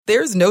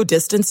There's no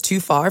distance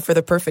too far for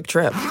the perfect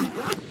trip.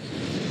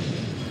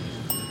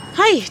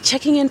 Hi,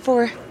 checking in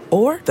for...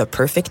 Or the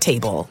perfect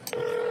table.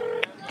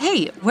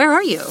 Hey, where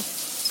are you?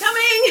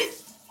 Coming!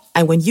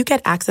 And when you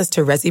get access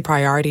to Resi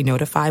Priority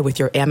Notify with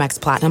your Amex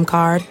Platinum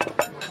card...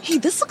 Hey,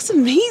 this looks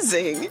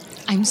amazing.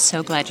 I'm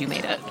so glad you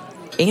made it.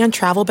 And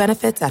travel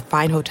benefits at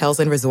fine hotels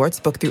and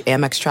resorts booked through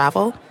Amex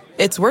Travel,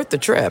 it's worth the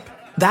trip.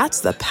 That's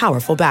the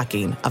powerful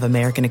backing of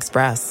American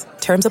Express.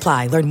 Terms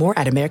apply. Learn more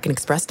at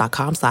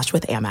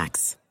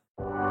americanexpress.com/withAmex.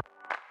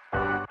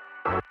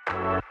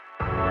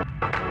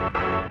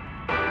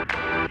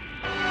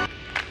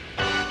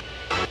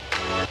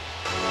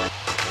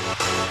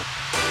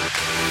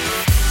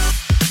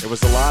 There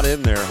was a lot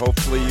in there.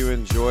 Hopefully you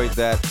enjoyed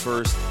that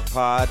first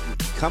pod.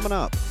 Coming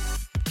up,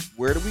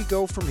 where do we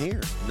go from here?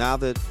 Now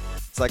that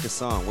it's like a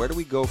song, where do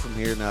we go from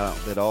here now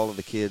that all of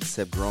the kids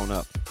have grown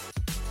up?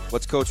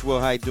 What's Coach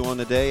Wilhite doing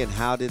today, and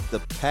how did the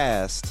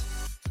past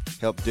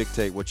help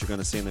dictate what you're going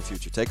to see in the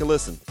future? Take a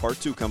listen. Part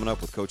 2 coming up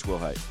with Coach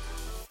Wilhite.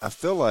 I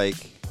feel like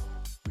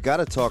we got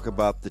to talk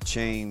about the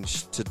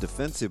change to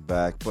defensive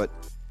back, but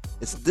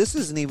this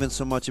isn't even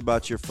so much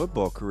about your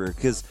football career,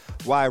 because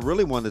why I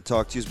really wanted to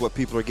talk to you is what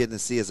people are getting to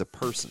see as a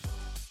person,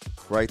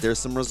 right? There's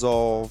some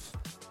resolve.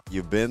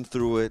 You've been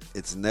through it.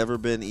 It's never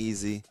been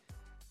easy,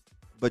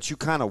 but you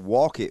kind of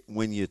walk it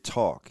when you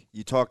talk.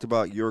 You talked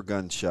about your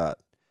gunshot.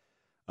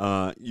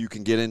 You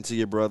can get into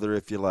your brother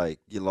if you like.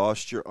 You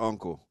lost your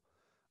uncle.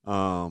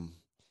 Your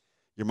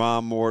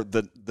mom more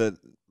the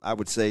I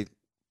would say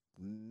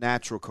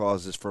natural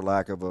causes for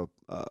lack of a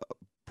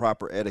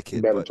proper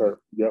etiquette. Better term.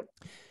 Yep.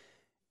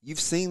 You've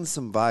seen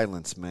some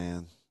violence,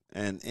 man,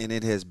 and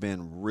it has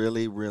been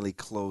really, really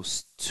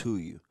close to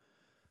you.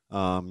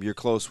 You're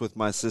close with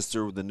my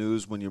sister. The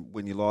news when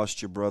you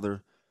lost your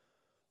brother,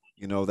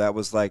 you know, that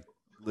was like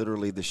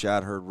literally the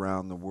shot heard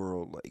around the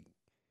world. Like,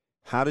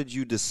 how did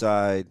you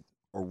decide,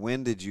 or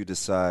when did you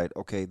decide,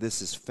 okay,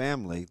 this is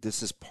family,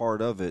 this is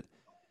part of it,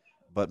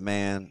 but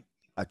man,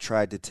 I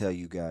tried to tell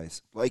you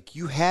guys. Like,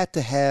 you had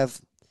to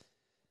have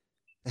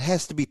 – it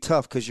has to be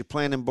tough because you're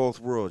playing in both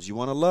worlds. You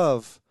want to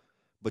love,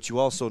 but you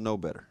also know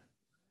better.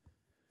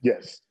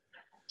 Yes.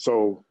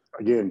 So,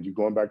 again, you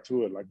going back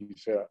to it, like you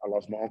said, I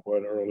lost my uncle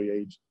at an early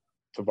age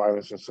to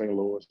violence in St.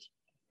 Louis.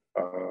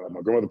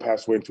 My grandmother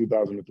passed away in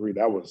 2003.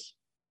 That was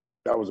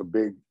a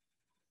big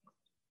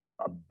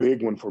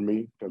one for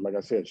me because, like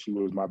I said, she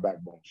was my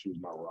backbone. She was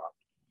my rock.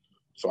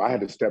 So I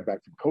had to step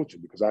back from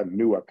coaching because I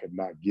knew I could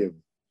not give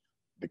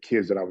the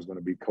kids that I was going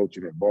to be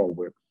coaching and ball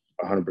with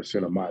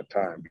 100% of my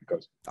time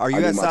because are you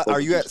at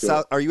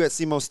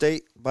SEMO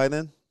State by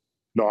then?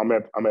 No, I'm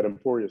at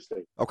Emporia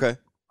State. Okay.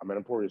 I'm at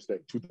Emporia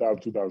State,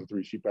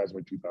 2003. She passed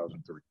away in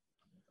 2003.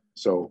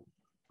 So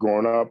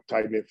growing up,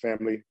 tight-knit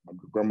family, my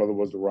grandmother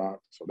was the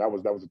rock. So that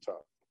was a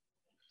tough.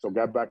 So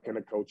got back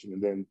into coaching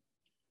and then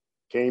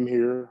came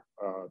here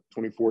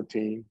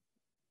 2014.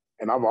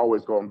 And I've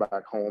always gone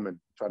back home and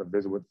try to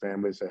visit with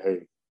family and say,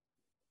 hey,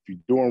 if you're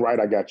doing right,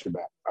 I got your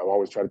back. I've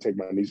always tried to take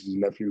my nieces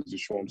and nephews to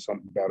show them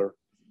something better,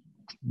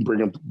 bring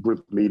them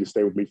with me to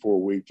stay with me for a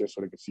week just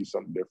so they can see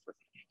something different,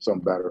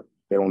 something better.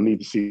 They don't need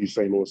to see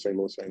St. Louis.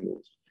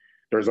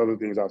 There's other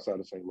things outside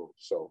of St. Louis.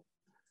 So,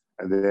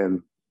 and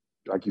then,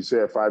 like you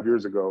said, 5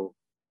 years ago,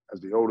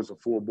 as the oldest of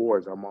 4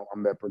 boys,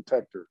 I'm that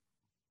protector.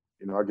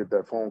 You know, I get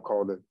that phone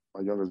call that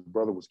my youngest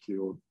brother was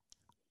killed,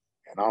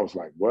 and I was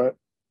like, what?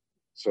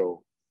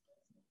 So,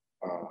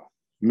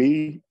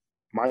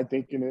 my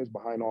thinking is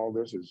behind all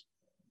this is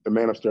the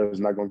man upstairs is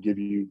not going to give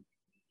you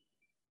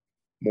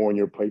more on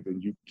your plate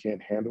than you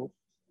can't handle.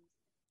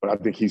 But I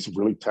think he's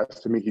really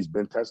testing me. He's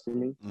been testing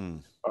me.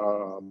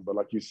 But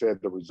like you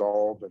said, the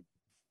resolve and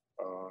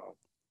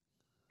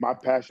my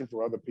passion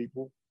for other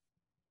people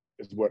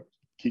is what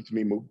keeps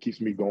me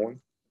going.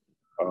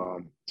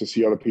 To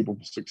see other people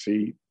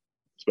succeed,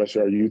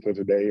 especially our youth of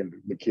today and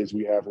the kids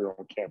we have here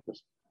on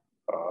campus.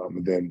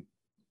 And then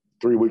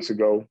 3 weeks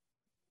ago,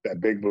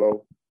 that big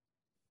blow,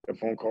 that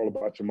phone call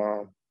about your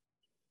mom.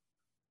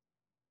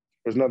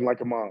 There's nothing like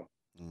a mom.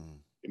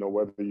 You know,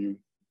 whether you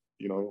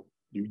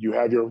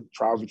have your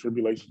trials and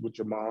tribulations with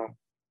your mom.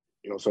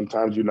 You know,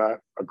 sometimes you're not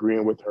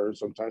agreeing with her.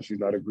 Sometimes she's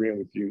not agreeing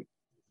with you.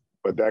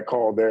 But that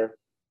call there,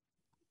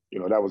 you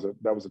know, that was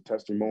a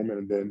testing moment.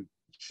 And then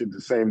the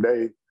same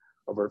day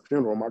of her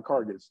funeral, my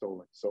car gets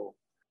stolen. So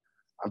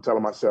I'm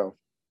telling myself,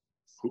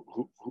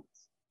 who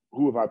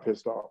have I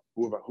pissed off?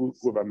 Who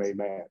have I made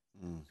mad?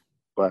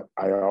 But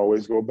I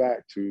always go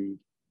back to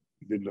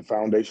the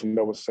foundation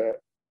that was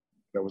set.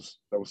 That was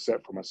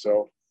set for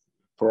myself,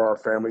 for our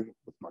family,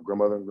 with my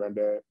grandmother and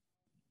granddad.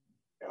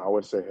 And I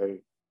always say,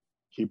 hey,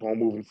 keep on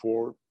moving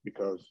forward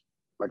because,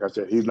 like I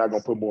said, he's not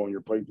going to put more on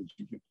your plate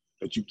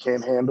that you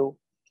can't handle.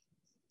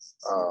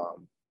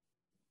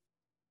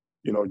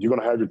 You know, you're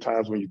going to have your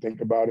times when you think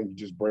about it and you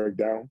just break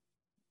down.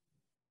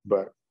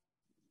 But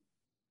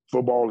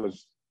football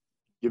is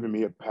giving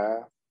me a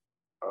path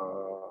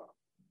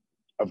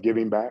of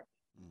giving back.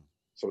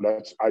 So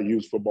I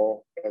use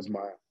football as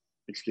my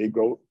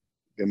scapegoat.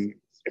 Then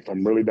if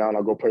I'm really down,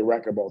 I'll go play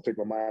racquetball, take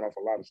my mind off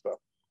a lot of stuff.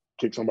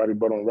 kick somebody's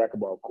butt on the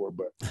racquetball court.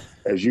 But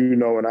as you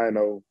know and I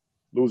know,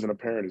 losing a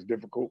parent is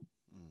difficult,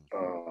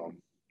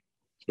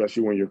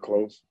 especially when you're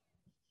close.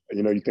 And,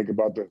 you know, you think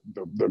about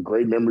the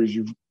great memories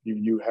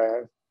you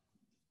have,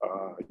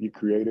 you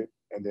created,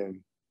 and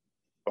then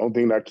the only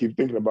thing I keep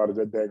thinking about is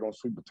that daggone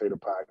sweet potato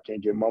pie. I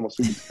can't get mama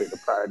sweet potato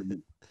pie to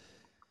me.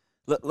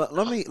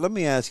 Let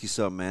me ask you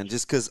something, man.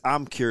 Just because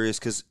I'm curious,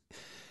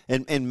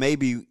 and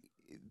maybe,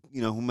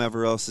 you know,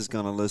 whomever else is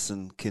going to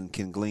listen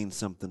can glean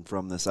something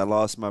from this. I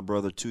lost my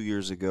brother 2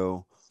 years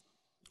ago,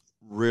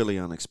 really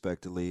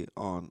unexpectedly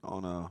on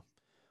a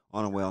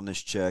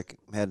wellness check.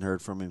 Hadn't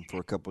heard from him for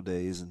a couple of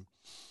days,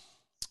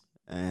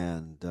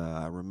 and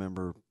I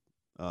remember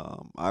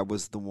I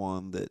was the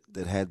one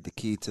that had the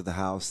key to the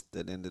house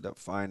that ended up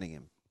finding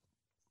him.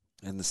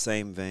 In the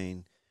same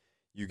vein,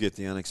 you get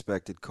the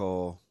unexpected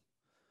call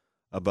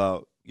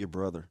about your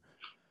brother.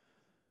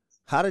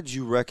 How did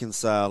you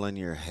reconcile in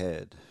your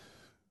head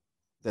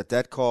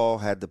that call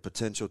had the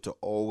potential to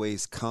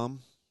always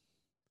come,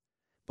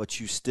 but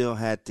you still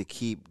had to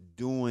keep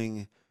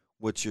doing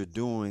what you're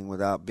doing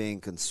without being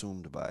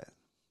consumed by it?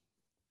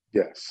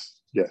 Yes.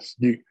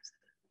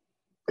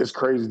 It's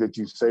crazy that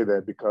you say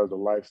that, because the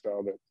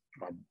lifestyle that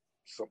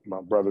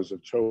my brothers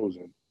have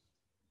chosen,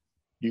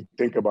 you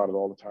think about it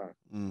all the time.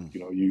 You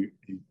know, you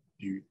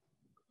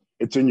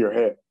it's in your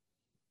head.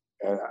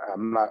 And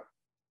I'm not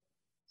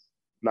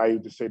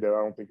naive to say that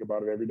I don't think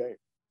about it every day.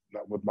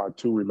 Not with my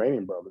two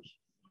remaining brothers,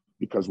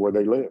 because where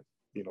they live,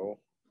 you know,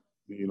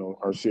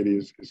 our city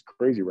is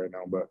crazy right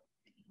now. But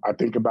I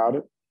think about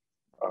it.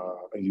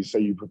 And you say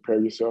you prepare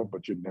yourself,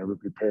 but you're never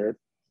prepared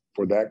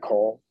for that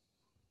call,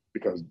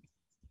 because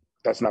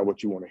that's not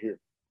what you want to hear.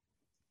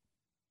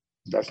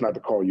 That's not the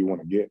call you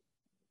want to get.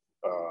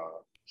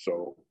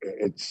 So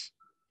it's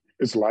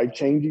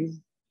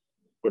life-changing,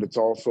 but it's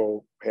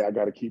also, hey, I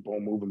got to keep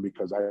on moving,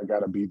 because I got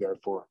to be there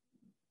for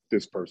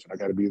this person. I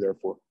got to be there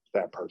for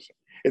that person.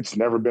 It's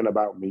never been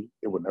about me.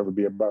 It would never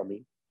be about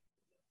me.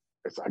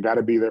 I got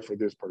to be there for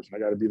this person. I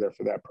got to be there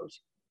for that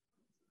person.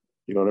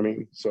 You know what I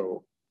mean?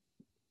 So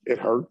it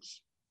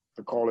hurts.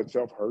 The call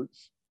itself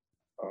hurts.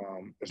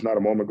 It's not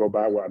a moment go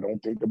by where I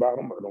don't think about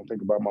them, or I don't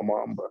think about my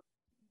mom. But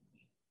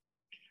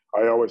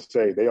they always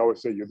say,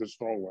 you're the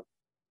strong one.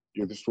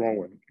 You're the strong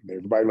one.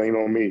 Everybody lean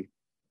on me.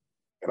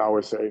 And I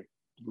always say,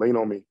 lean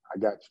on me. I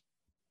got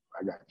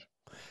you.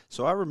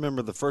 So I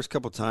remember the first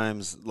couple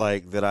times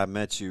that I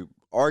met you,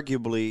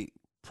 arguably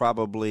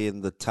probably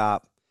in the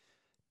top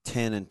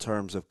 10 in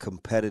terms of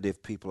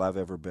competitive people I've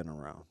ever been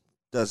around.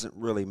 Doesn't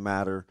really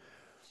matter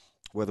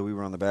whether we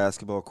were on the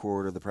basketball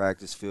court or the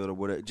practice field or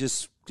whatever.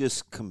 Just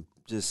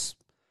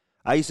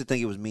I used to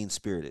think it was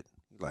mean-spirited.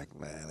 Like,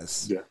 man,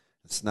 it's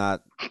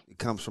not. It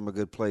comes from a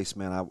good place,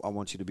 man. I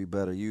want you to be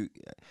better. You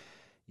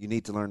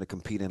need to learn to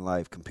compete in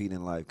life.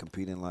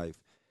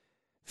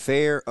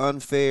 Fair,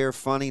 unfair,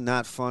 funny,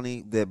 not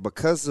funny. That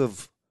because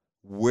of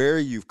where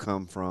you've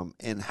come from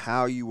and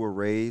how you were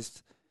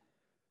raised,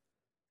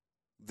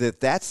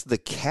 that's the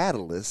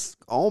catalyst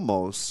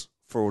almost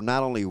for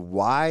not only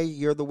why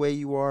you're the way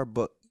you are,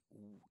 but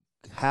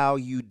how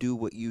you do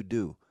what you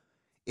do.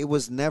 It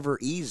was never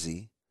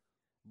easy,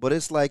 but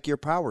it's like your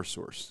power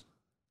source.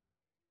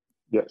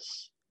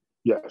 Yes.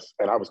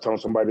 And I was telling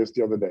somebody this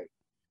the other day.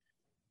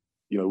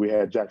 You know, we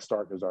had Jack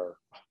Stark as our,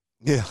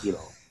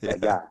 that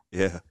guy.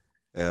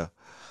 Yeah.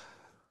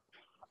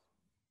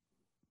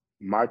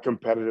 My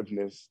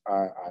competitiveness,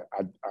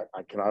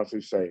 I can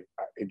honestly say,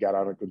 it got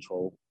out of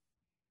control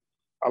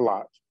a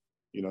lot.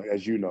 You know,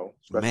 as you know,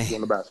 especially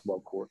on the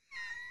basketball court,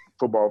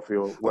 football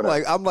field,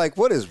 whatever. I'm like,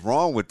 what is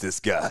wrong with this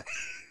guy?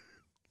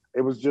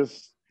 It was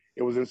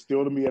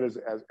instilled in me as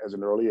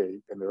an early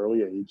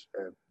age,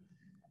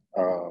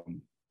 and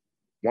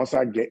once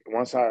I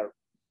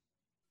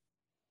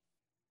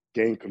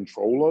gained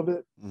control of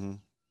it,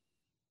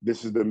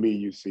 this is the me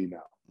you see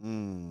now.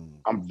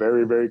 I'm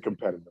very, very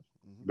competitive,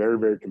 very,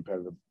 very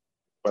competitive,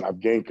 but I've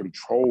gained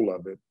control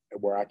of it,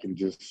 where I can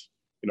just,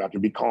 I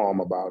can be calm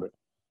about it.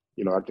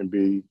 I can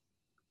be,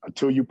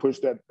 until you push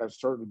that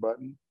certain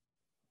button,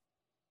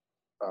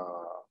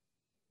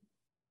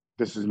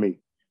 this is me.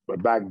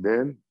 But back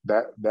then,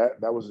 that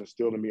was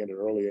instilled in me at an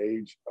early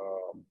age.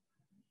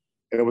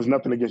 And it was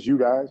nothing against you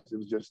guys. It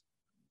was just,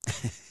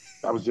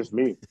 that was just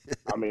me.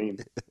 I mean,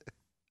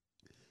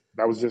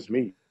 that was just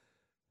me.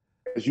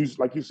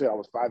 Like you said, I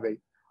was 5'8",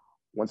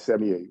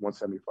 178,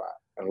 175.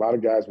 And a lot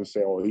of guys would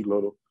say, oh, he's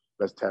little,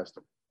 let's test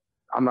him.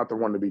 I'm not the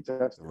one to be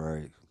tested.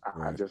 Right.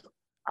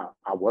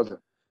 I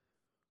wasn't.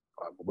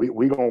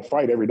 We gonna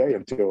fight every day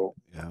until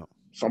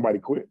somebody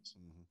quits.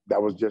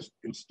 That was just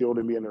instilled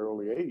in me in an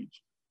early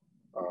age.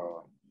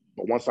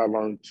 But once I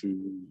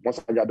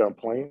got done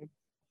playing,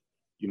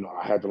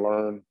 I had to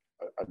learn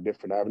a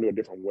different avenue, a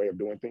different way of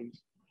doing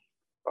things.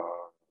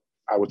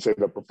 I would say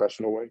the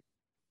professional way.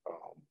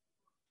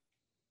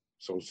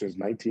 So since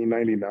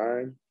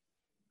 1999,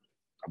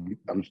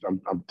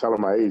 I'm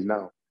telling my age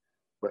now,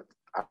 but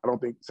I don't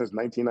think since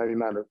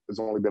 1999 there's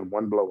only been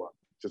one blow up,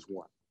 just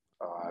one,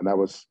 and that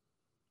was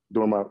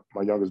during my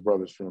youngest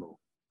brother's funeral,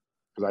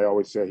 because I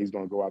always said he's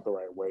going to go out the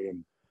right way,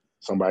 and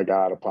somebody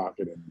got out of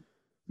pocket, and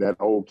that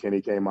old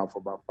Kenny came out for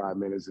about 5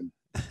 minutes, and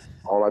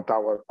all I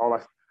thought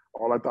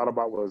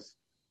about was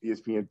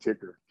ESPN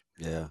ticker,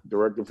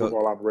 director of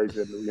football operations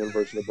at the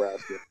University of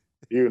Nebraska.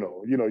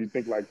 You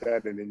think like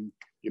that, and then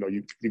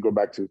you go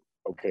back to,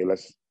 okay,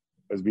 let's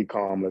be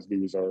calm, let's be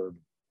reserved.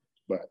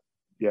 But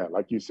yeah,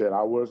 like you said,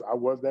 I was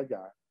that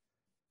guy,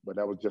 but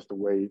that was just the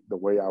way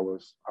I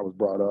was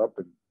brought up,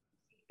 and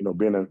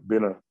being a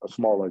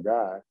smaller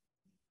guy,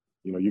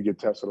 you get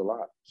tested a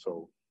lot.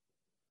 So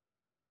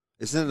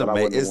isn't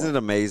it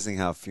amazing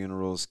how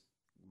funerals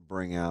can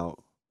bring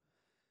out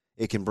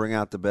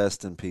the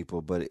best in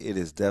people, but it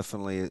is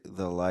definitely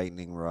the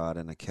lightning rod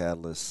and a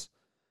catalyst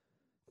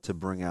to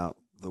bring out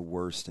the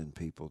worst in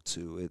people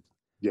too.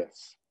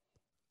 Yes.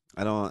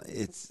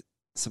 It's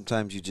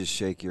sometimes you just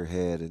shake your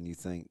head and you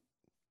think,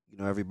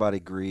 everybody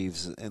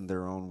grieves in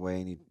their own way,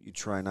 and you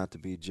try not to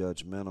be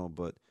judgmental,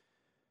 but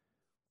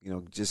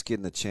just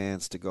getting a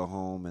chance to go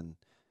home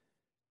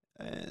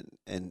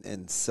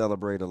and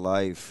celebrate a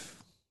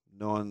life,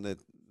 knowing that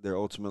they're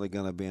ultimately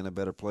going to be in a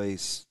better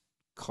place,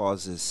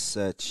 causes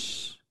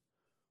such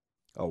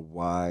a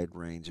wide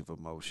range of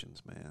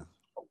emotions, man.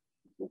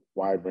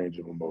 Wide range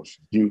of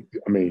emotions.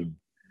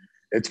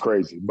 It's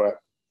crazy, but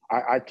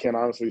I can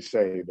honestly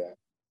say that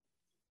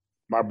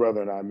my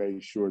brother and I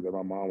made sure that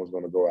my mom was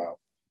going to go out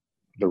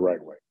the right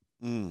way.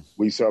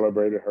 We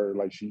celebrated her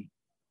like she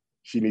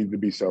needed to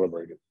be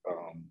celebrated.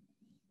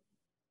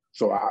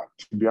 So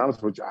to be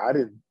honest with you, I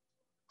didn't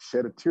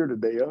shed a tear the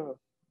day of.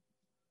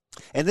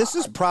 And this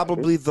is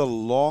probably the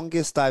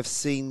longest I've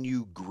seen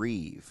you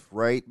grieve,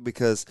 right?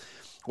 Because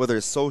whether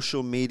it's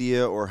social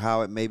media or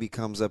how it maybe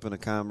comes up in a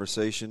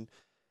conversation,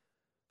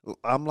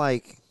 I'm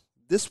like,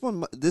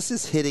 this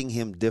is hitting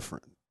him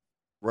different,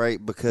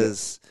 right?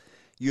 Because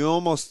you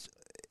almost,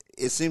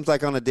 it seems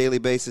like on a daily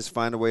basis,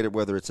 find a way to,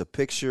 whether it's a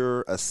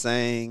picture, a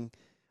saying,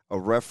 a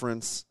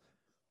reference,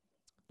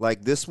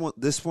 like this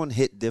one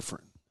hit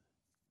different.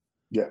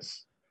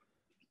 Yes,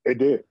 it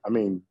did.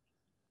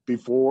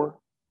 Before,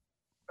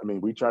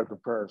 we tried to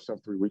prepare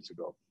ourselves 3 weeks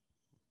ago,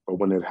 but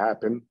when it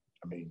happened,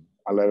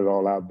 I let it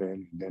all out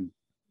then. And then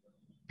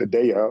the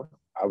day of,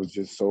 I was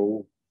just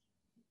so,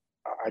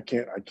 I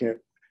can't,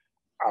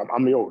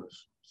 I'm the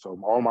oldest. So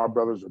all my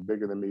brothers are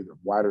bigger than me, they're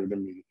wider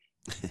than me,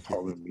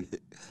 taller than me.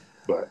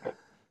 But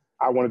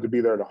I wanted to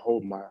be there to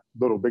hold my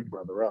little big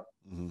brother up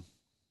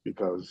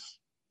because,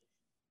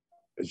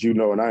 as you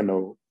know and I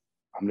know,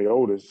 I'm the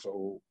oldest.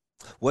 So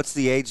what's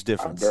the age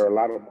difference? There are a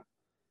lot of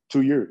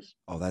 2 years.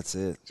 Oh, that's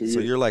it. 2 So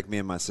years. you're like me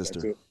and my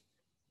sister.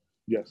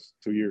 Yes,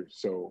 2 years.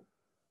 So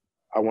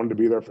I wanted to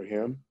be there for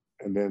him,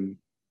 and then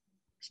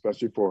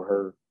especially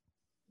for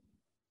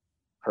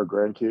her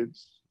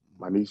grandkids,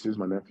 my nieces,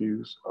 my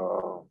nephews.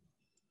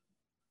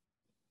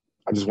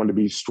 I just wanted to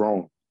be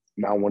strong.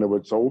 Now, when it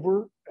was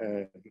over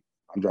and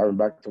I'm driving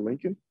back to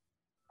Lincoln,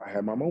 I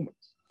had my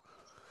moments.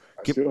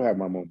 I still have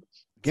my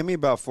moments. Give me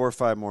about 4 or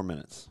 5 more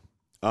minutes,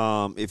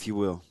 if you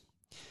will.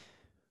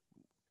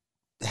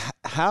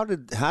 How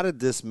did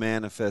this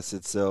manifest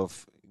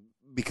itself?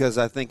 Because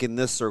I think in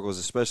this circles,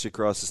 especially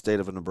across the state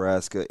of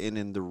Nebraska and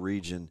in the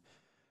region,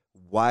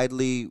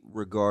 widely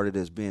regarded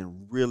as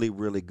being really,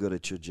 really good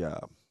at your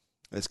job.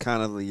 It's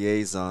kind of the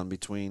liaison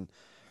between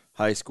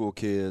high school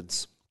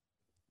kids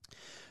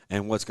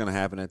and what's going to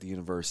happen at the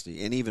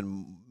university. And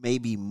even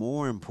maybe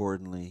more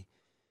importantly,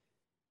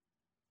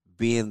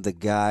 being the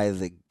guy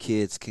that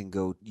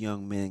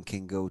young men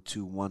can go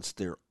to once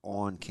they're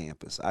on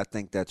campus. I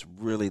think that's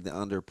really the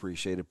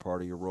underappreciated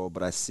part of your role,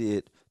 but I see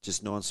it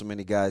just knowing so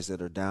many guys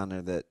that are down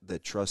there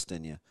that trust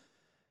in you.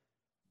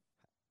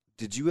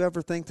 Did you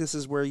ever think this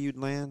is where you'd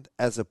land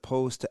as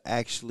opposed to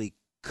actually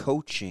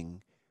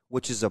coaching,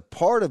 which is a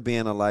part of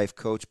being a life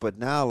coach, but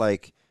now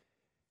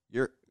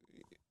you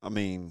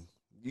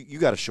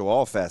got to show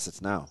all facets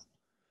now.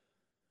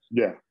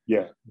 Yeah.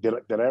 Did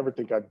I ever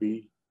think I'd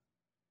be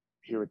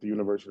here at the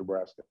University of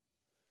Nebraska?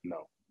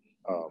 No.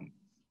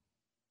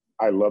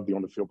 I love the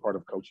on-the-field part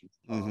of coaching.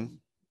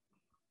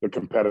 The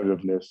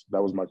competitiveness,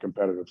 that was my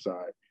competitive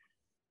side.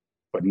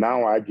 But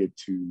now I get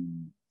to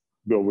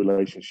build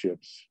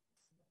relationships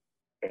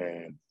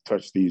and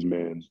touch these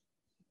men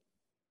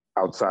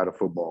outside of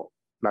football.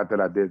 Not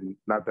that I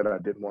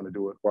didn't want to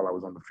do it while I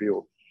was on the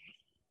field.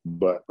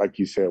 But like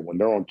you said, when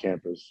they're on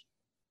campus,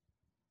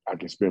 I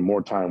can spend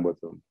more time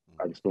with them.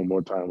 I can spend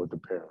more time with the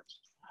parents.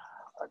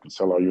 I can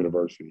sell our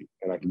university,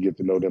 and I can get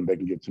to know them. They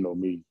can get to know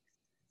me.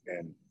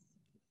 And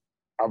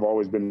I've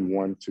always been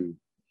one to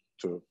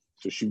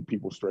shoot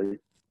people straight.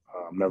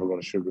 I'm never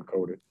going to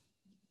sugarcoat it.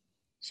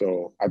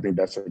 So I think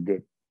that's a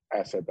good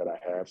asset that I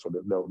have. So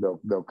that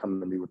they'll come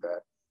to me with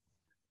that.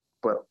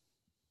 But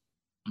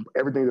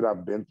everything that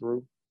I've been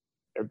through,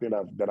 everything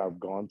that I've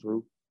gone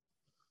through,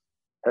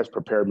 has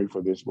prepared me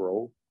for this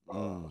role.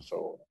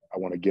 So I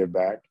want to give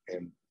back,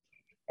 and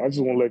I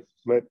just want to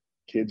let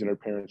kids and their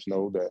parents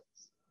know that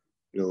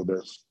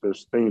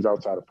there's things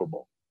outside of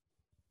football.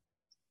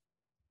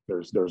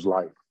 There's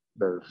life.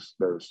 There's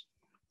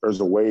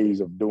a ways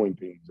of doing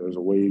things. There's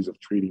a ways of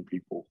treating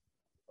people.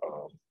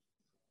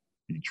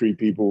 You treat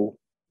people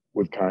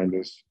with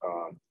kindness.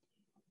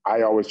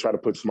 I always try to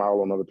put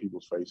smile on other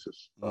people's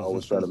faces. I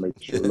always try to make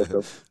sure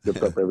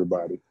lift up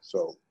everybody.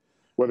 So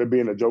whether it be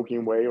in a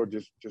joking way or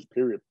just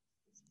period.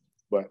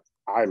 But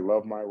I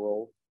love my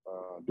role.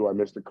 Do I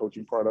miss the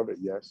coaching part of it?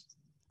 Yes.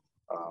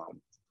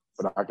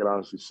 But I can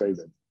honestly say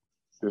that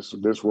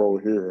this role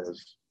here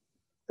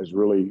has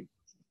really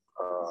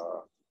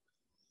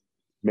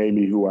made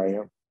me who I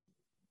am.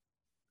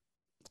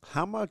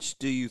 How much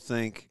do you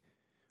think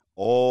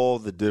all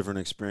the different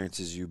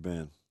experiences you've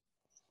been,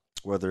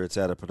 whether it's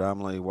at a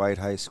predominantly white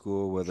high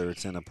school, whether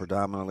it's in a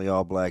predominantly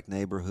all-black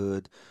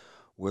neighborhood,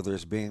 whether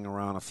it's being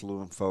around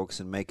affluent folks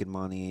and making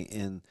money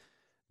in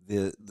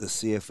the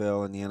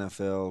CFL and the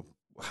NFL,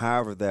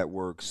 however that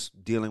works,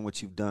 dealing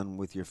what you've done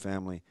with your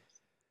family,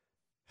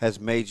 has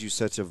made you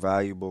such a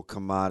valuable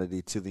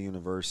commodity to the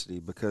university?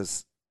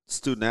 Because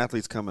student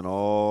athletes come in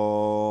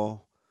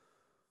all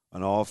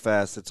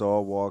facets,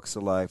 all walks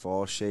of life,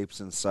 all shapes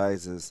and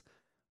sizes.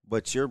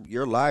 But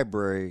your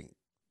library,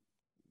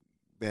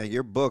 man,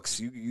 your books,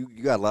 you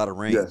got a lot of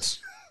range. Yes.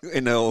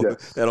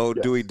 That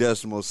old Dewey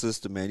Decimal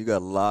System, man, you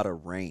got a lot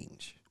of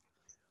range.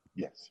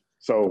 Yes.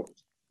 So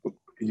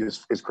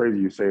it's crazy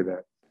you say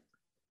that.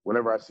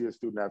 Whenever I see a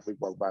student athlete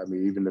walk by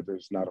me, even if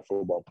it's not a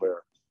football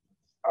player,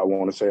 I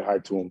want to say hi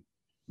to them,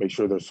 make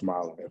sure they're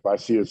smiling. If I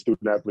see a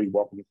student athlete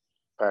walking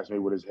past me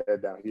with his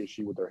head down, he or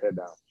she with their head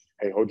down,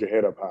 hey, hold your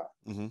head up high.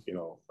 Mm-hmm.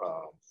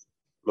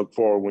 Look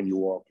forward when you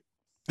walk.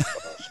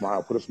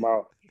 Smile. Put a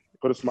smile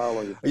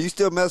on your face. Are you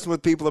still messing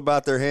with people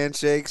about their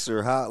handshakes,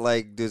 or how?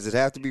 Like, does it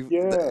have to be?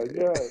 Yeah.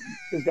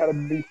 It's got to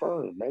be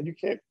firm, man. You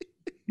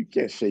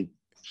can't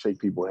shake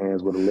people's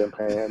hands with a limp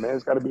hand, man.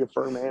 It's got to be a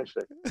firm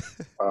handshake.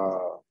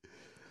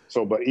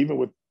 But even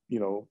with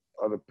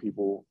other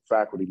people,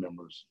 faculty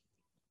members,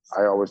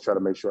 I always try to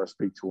make sure I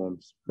speak to them,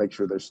 make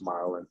sure they're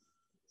smiling.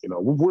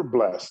 We're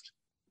blessed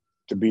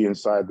to be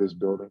inside this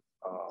building.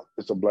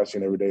 It's a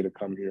blessing every day to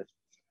come here.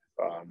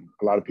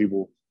 A lot of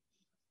people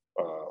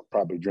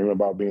probably dream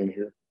about being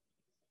here,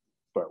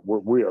 but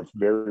we are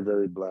very,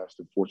 very blessed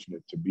and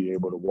fortunate to be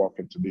able to walk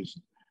into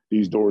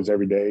these doors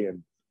every day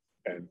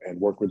and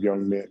work with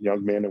young men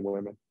and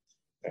women,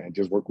 and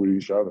just work with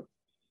each other.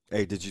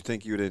 Hey, did you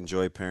think you would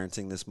enjoy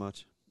parenting this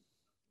much?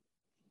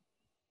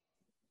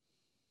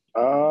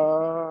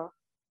 No.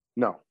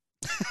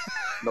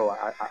 No,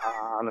 I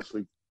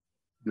honestly,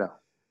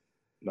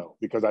 no,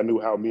 because I knew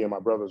how me and my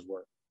brothers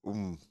were.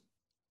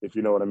 If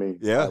you know what I mean.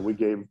 Yeah.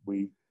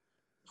 We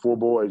 4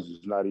 boys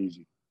is not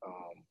easy.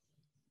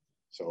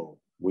 So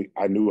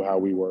I knew how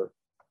we were.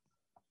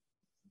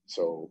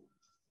 So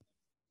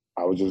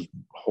I was just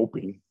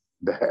hoping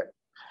that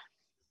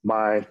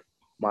mine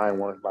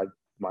weren't like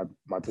my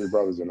 3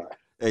 brothers and I.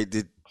 Hey,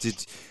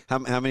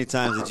 how many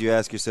times did you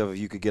ask yourself if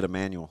you could get a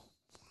manual?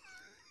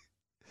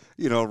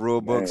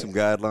 Rule book, some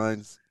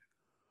guidelines.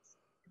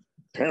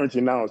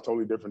 Parenting now is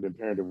totally different than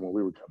parenting when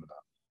we were coming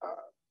up.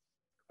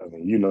 I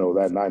mean, you know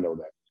that, and I know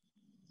that.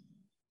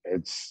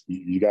 It's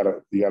you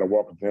gotta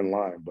walk a thin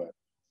line, but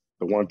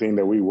the one thing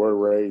that we were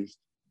raised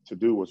to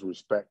do was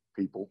respect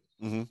people.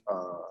 Mm-hmm.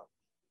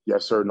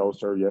 Yes sir, no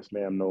sir, yes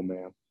ma'am, no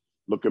ma'am.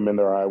 Look them in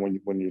their eye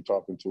when you're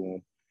talking to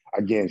them.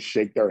 Again,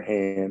 shake their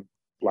hand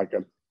like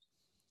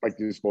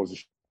you're supposed to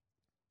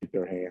shake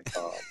their hand.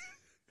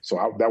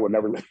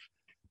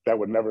 That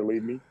would never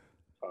leave me.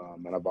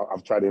 And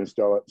I've tried to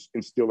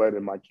instill that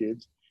in my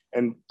kids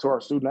and to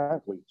our student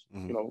athletes.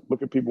 Mm-hmm.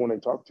 Look at people when they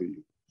talk to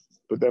you.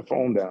 Put that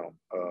phone down.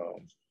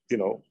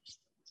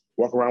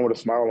 Walk around with a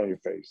smile on your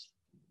face.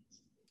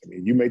 I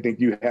mean, you may think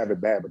you have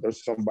it bad, but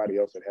there's somebody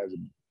else that has it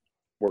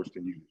worse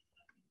than you.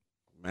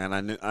 Man,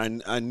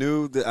 I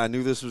knew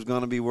this was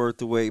going to be worth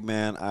the wait,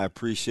 man. I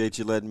appreciate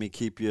you letting me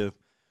keep you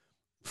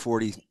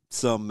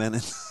 40-some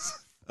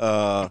minutes.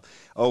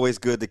 Always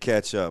good to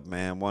catch up,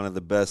 man. One of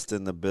the best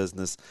in the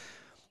business.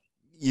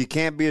 You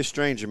can't be a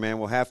stranger, man.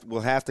 We'll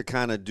have to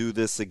kind of do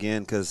this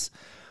again, because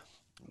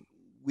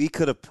we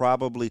could have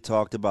probably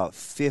talked about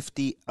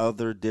 50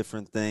 other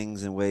different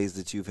things and ways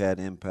that you've had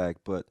impact,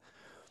 but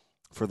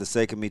for the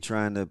sake of me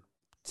trying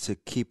to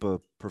keep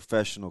a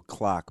professional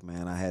clock,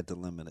 man, I had to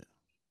limit it.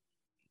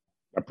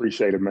 I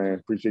appreciate it, man.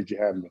 Appreciate you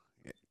having me.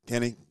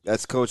 Kenny,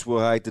 that's Coach Will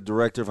Hite, the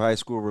Director of High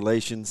School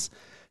Relations.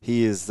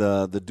 He is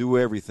the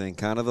do-everything,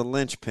 kind of the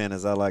linchpin,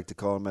 as I like to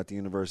call him, at the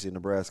University of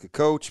Nebraska.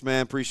 Coach,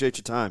 man, appreciate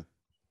your time.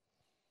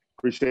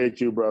 Appreciate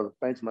you, brother.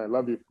 Thanks, man.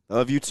 Love you.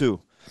 Love you,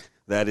 too.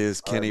 That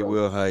is Kenny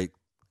Will Hite.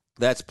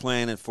 That's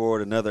Playing It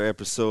Forward, another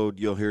episode.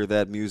 You'll hear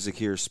that music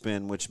here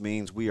spin, which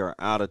means we are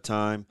out of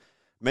time.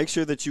 Make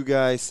sure that you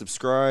guys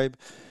subscribe.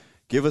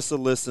 Give us a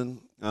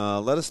listen.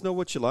 Let us know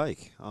what you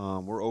like.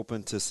 We're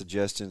open to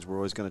suggestions. We're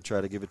always going to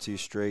try to give it to you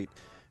straight,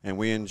 and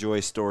we enjoy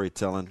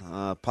storytelling.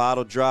 Pod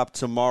will drop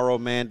tomorrow,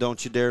 man.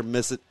 Don't you dare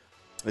miss it.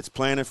 It's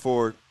Playing It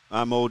Forward.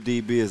 I'm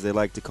ODB, as they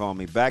like to call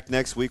me. Back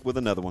next week with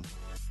another one.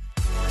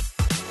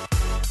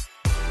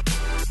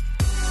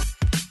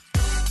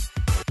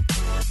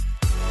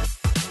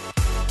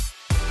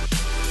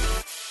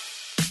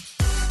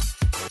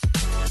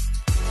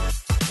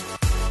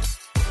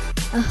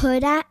 A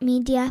Huda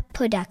Media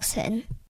Production.